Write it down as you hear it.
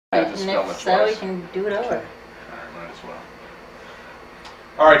have to smell much so less. we can do it over. Alright, might as well.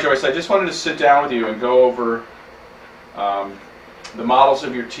 Alright, Joyce, I just wanted to sit down with you and go over the models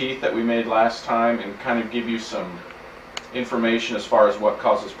of your teeth that we made last time and kind of give you some information as far as what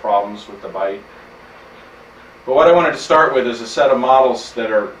causes problems with the bite. But what I wanted to start with is a set of models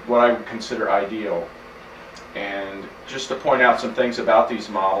that are what I would consider ideal. And just to point out some things about these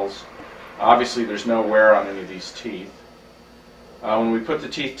models, obviously there's no wear on any of these teeth. When we put the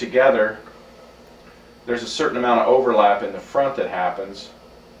teeth together, there's a certain amount of overlap in the front that happens.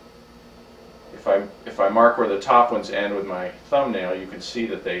 If I mark where the top ones end with my thumbnail, you can see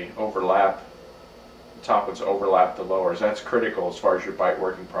that they overlap. The top ones overlap the lowers. That's critical as far as your bite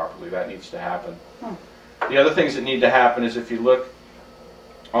working properly. That needs to happen. The other things that need to happen is if you look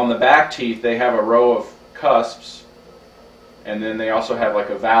on the back teeth, they have a row of cusps, and then they also have like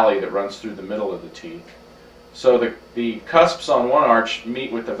a valley that runs through the middle of the teeth. So the cusps on one arch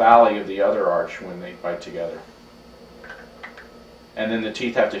meet with the valley of the other arch when they bite together. And then the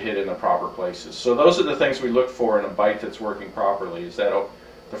teeth have to hit in the proper places. So those are the things we look for in a bite that's working properly, is that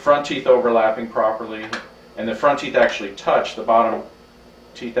the front teeth overlapping properly, and the front teeth actually touch, the bottom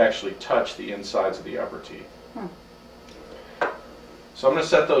teeth actually touch the insides of the upper teeth. So I'm going to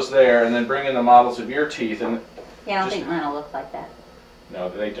set those there and then bring in the models of your teeth. And Yeah, I don't think mine will look like that. No,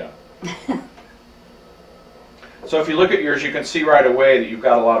 they don't. So if you look at yours, you can see right away that you've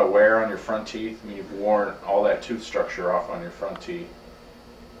got a lot of wear on your front teeth. I mean, you've worn all that tooth structure off on your front teeth.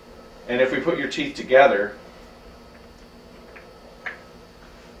 And if we put your teeth together,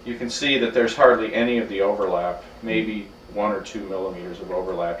 you can see that there's hardly any of the overlap, maybe 1 or 2 millimeters of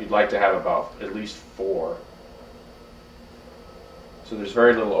overlap. You'd like to have about at least 4. So there's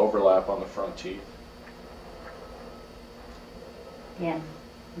very little overlap on the front teeth. Yeah,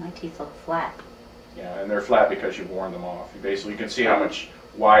 my teeth look flat. Yeah, and they're flat because you've worn them off. You can see how much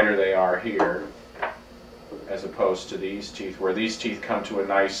wider they are here as opposed to these teeth, where these teeth come to a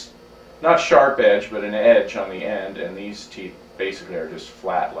nice, not sharp edge, but an edge on the end, and these teeth basically are just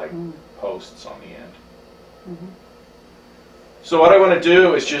flat like posts on the end. So what I want to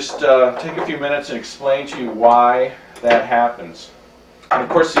do is just take a few minutes and explain to you why that happens. And of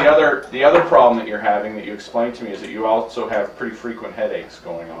course the other problem that you're having that you explained to me is that you also have pretty frequent headaches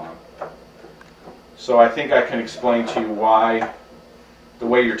going on. So I think I can explain to you why the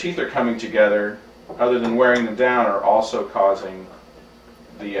way your teeth are coming together, other than wearing them down, are also causing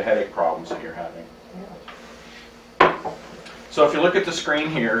the headache problems that you're having. So if you look at the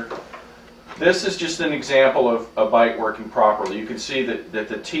screen here, this is just an example of a bite working properly. You can see that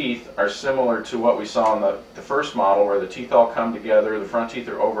the teeth are similar to what we saw in the first model, where the teeth all come together, the front teeth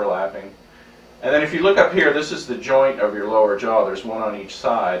are overlapping. And then if you look up here, this is the joint of your lower jaw. There's one on each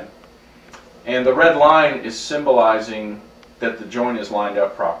side. And the red line is symbolizing that the joint is lined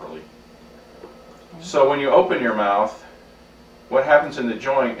up properly. So when you open your mouth, what happens in the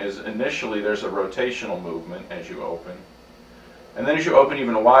joint is initially there's a rotational movement as you open. And then as you open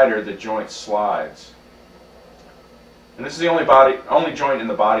even wider, the joint slides. And this is the only joint in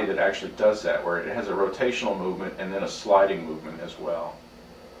the body that actually does that, where it has a rotational movement and then a sliding movement as well.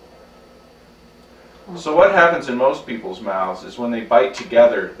 So what happens in most people's mouths is when they bite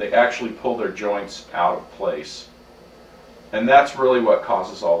together, they actually pull their joints out of place. And that's really what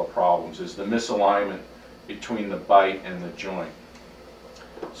causes all the problems, is the misalignment between the bite and the joint.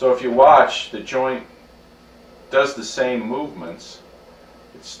 So if you watch, the joint does the same movements.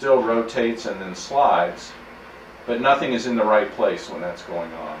 It still rotates and then slides, but nothing is in the right place when that's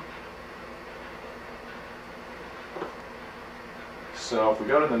going on. So if we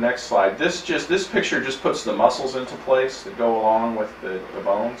go to the next slide, this picture just puts the muscles into place that go along with the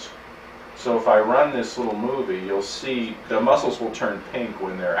bones. So if I run this little movie, you'll see the muscles will turn pink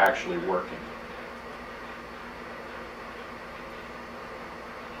when they're actually working.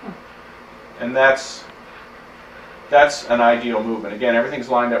 And that's an ideal movement. Again, everything's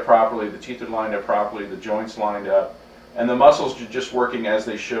lined up properly, the teeth are lined up properly, the joints lined up, and the muscles are just working as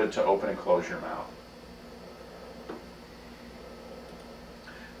they should to open and close your mouth.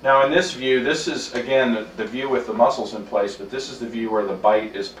 Now in this view, this is again the view with the muscles in place, but this is the view where the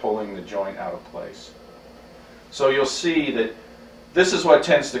bite is pulling the joint out of place. So you'll see that this is what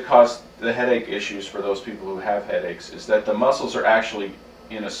tends to cause the headache issues for those people who have headaches, is that the muscles are actually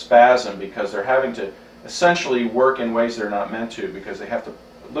in a spasm because they're having to essentially work in ways they're not meant to, because they have to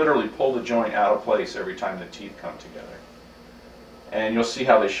literally pull the joint out of place every time the teeth come together. And you'll see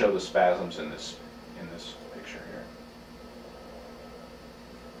how they show the spasms in this picture here.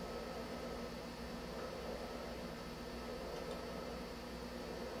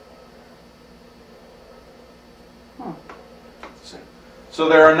 So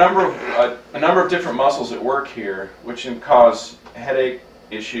there are a number of different muscles at work here, which can cause headache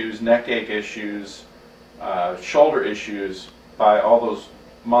issues, neck ache issues, shoulder issues by all those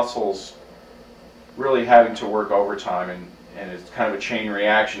muscles really having to work overtime, and it's kind of a chain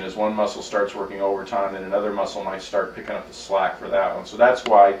reaction. As one muscle starts working overtime, then another muscle might start picking up the slack for that one. So that's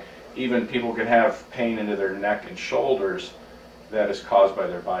why even people can have pain into their neck and shoulders that is caused by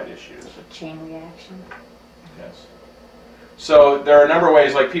their bite issues. A chain reaction. Yes. So there are a number of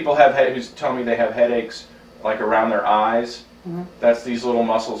ways, like people have who tell me they have headaches like around their eyes. Mm-hmm. That's these little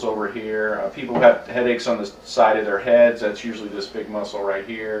muscles over here. People who have headaches on the side of their heads. That's usually this big muscle right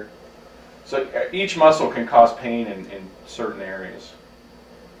here. So each muscle can cause pain in certain areas.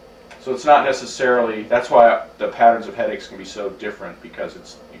 So it's not necessarily, that's why the patterns of headaches can be so different, because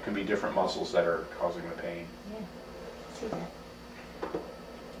it can be different muscles that are causing the pain. Yeah, see that.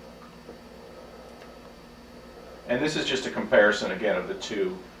 And this is just a comparison again of the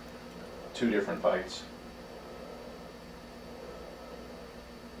two different bites.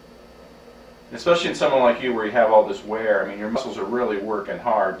 Especially in someone like you where you have all this wear, I mean, your muscles are really working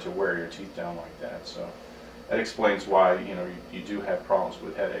hard to wear your teeth down like that. So that explains why, you know, you do have problems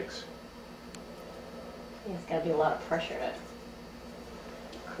with headaches. Yeah, it's got to be a lot of pressure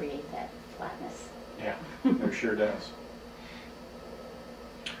to create that flatness. Yeah, it sure does.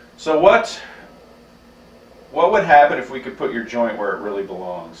 So what would happen if we could put your joint where it really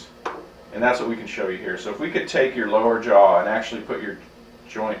belongs? And that's what we can show you here. So if we could take your lower jaw and actually put your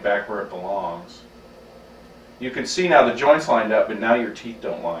joint back where it belongs, you can see now the joint's lined up, but now your teeth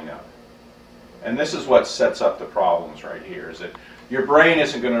don't line up. And this is what sets up the problems right here, is that your brain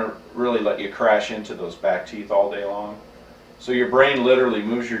isn't going to really let you crash into those back teeth all day long. So your brain literally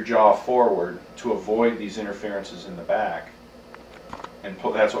moves your jaw forward to avoid these interferences in the back, and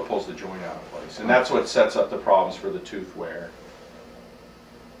that's what pulls the joint out of place. And that's what sets up the problems for the tooth wear.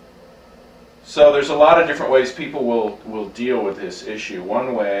 So there's a lot of different ways people will deal with this issue.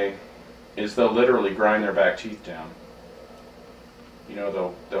 One way is they'll literally grind their back teeth down. You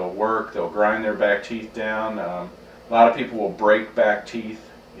know, they'll grind their back teeth down. A lot of people will break back teeth.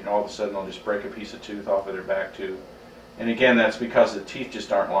 You know, all of a sudden they'll just break a piece of tooth off of their back tooth. And again, that's because the teeth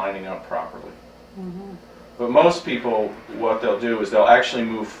just aren't lining up properly. Mm-hmm. But most people, what they'll do is they'll actually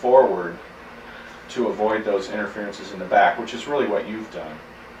move forward to avoid those interferences in the back, which is really what you've done.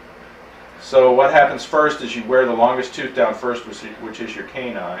 So what happens first is you wear the longest tooth down first, which is your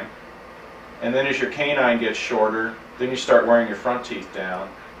canine. And then as your canine gets shorter, then you start wearing your front teeth down.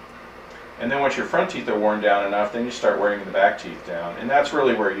 And then once your front teeth are worn down enough, then you start wearing the back teeth down. And that's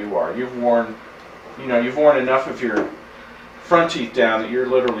really where you are. You've worn enough of your front teeth down that you're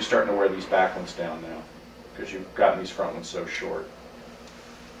literally starting to wear these back ones down now, because you've gotten these front ones so short.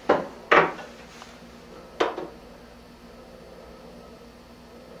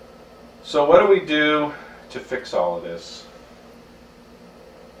 So what do we do to fix all of this?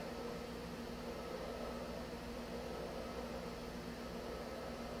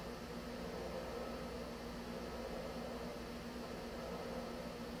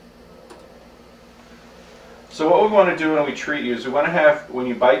 So what we want to do when we treat you is we want to have, when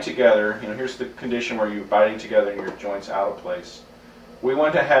you bite together, you know, here's the condition where you're biting together and your joint's out of place. We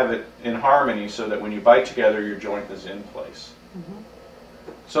want to have it in harmony so that when you bite together, your joint is in place. Mm-hmm.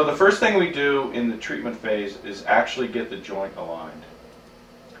 So the first thing we do in the treatment phase is actually get the joint aligned.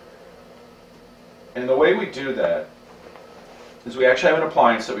 And the way we do that is we actually have an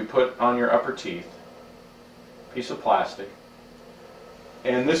appliance that we put on your upper teeth, piece of plastic,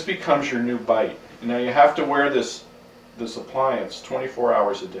 and this becomes your new bite. Now you have to wear this appliance 24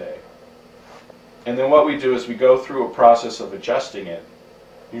 hours a day. And then what we do is we go through a process of adjusting it,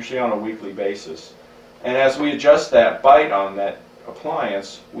 usually on a weekly basis. And as we adjust that bite on that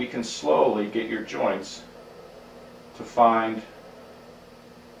appliance, we can slowly get your joints to find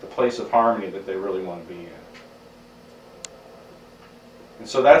the place of harmony that they really want to be in. And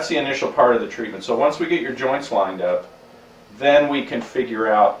so that's the initial part of the treatment. So once we get your joints lined up, then we can figure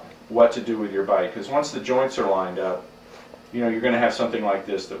out what to do with your bite. Because once the joints are lined up, you know, you're going to have something like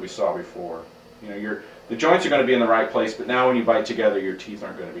this that we saw before. You know, the joints are going to be in the right place, but now when you bite together, your teeth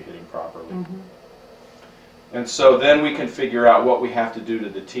aren't going to be hitting properly. Mm-hmm. And so then we can figure out what we have to do to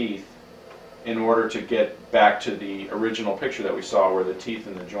the teeth in order to get back to the original picture that we saw where the teeth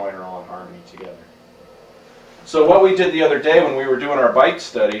and the joint are all in harmony together. So what we did the other day when we were doing our bite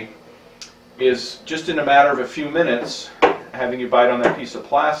study is just in a matter of a few minutes, having you bite on that piece of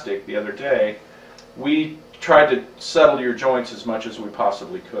plastic the other day, we tried to settle your joints as much as we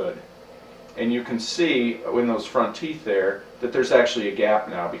possibly could. And you can see in those front teeth there that there's actually a gap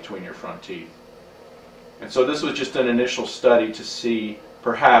now between your front teeth. And so this was just an initial study to see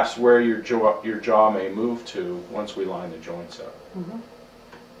perhaps where your jaw may move to once we line the joints up. Mm-hmm.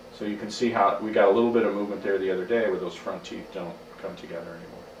 So you can see how we got a little bit of movement there the other day where those front teeth don't come together anymore.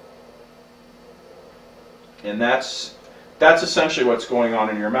 And that's essentially what's going on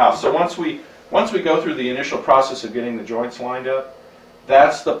in your mouth. So once we go through the initial process of getting the joints lined up,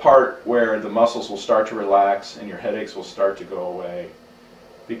 that's the part where the muscles will start to relax and your headaches will start to go away,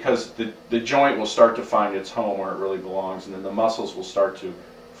 because the joint will start to find its home where it really belongs, and then the muscles will start to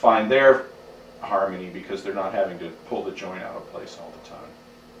find their harmony because they're not having to pull the joint out of place all the time.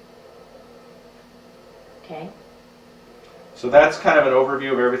 Okay. So that's kind of an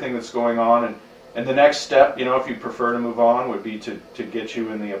overview of everything that's going on, and the next step, you know, if you prefer to move on, would be to get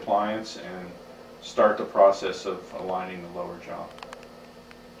you in the appliance and start the process of aligning the lower jaw.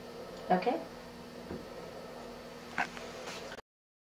 Okay.